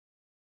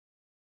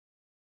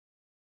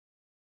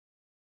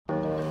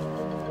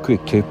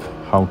quick tip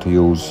how to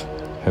use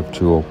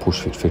Hep2O push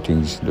fit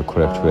fittings the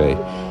correct way.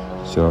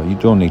 So you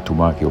don't need to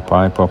mark your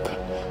pipe up,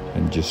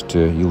 and just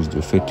use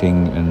the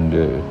fitting and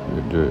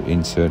the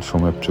insert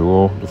from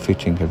Hep2O. The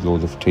fitting has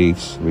loads of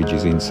teeth,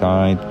 ridges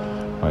inside,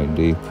 right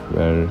deep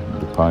where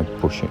the pipe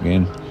pushing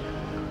in.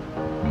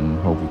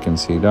 Hope you can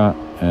see that.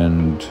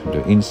 And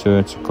the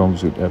insert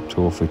comes with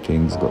Hep2O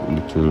fittings, got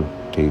little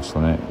teeth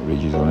on it,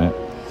 ridges on it.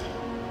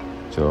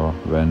 So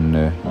when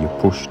you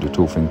push the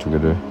two things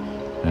together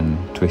and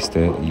twist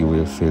it, you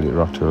will feel it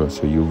rattle,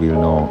 so you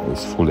will know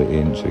it's fully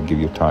in, so give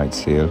you a tight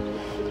seal.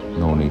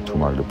 No need to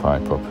mark the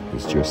pipe up,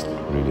 it's just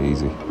really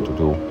easy to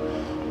do.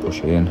 Push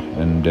it in,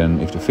 and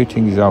then if the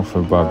fitting is out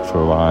for the bag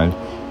for a while,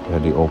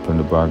 you open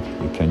the bag,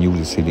 you can use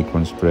a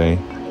silicone spray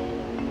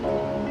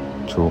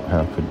to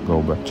help it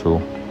go back to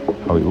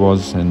how it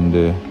was, and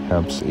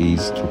helps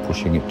ease to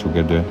pushing it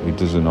together. It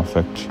doesn't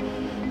affect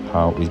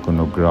how it's going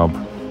to grab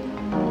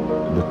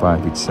the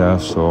pipe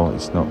itself, so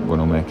it's not going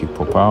to make it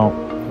pop out.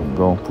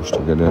 Go, push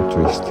together,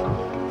 twist,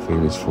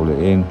 feel it's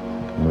fully in,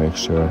 make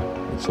sure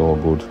it's all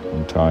good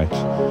and tight.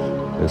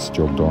 This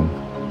job done.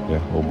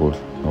 Yeah, all good,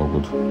 all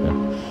good.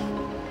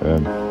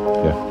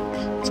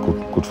 Yeah, it's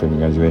good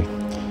fitting anyway.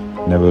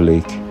 Never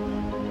leak.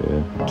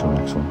 Until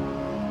next one.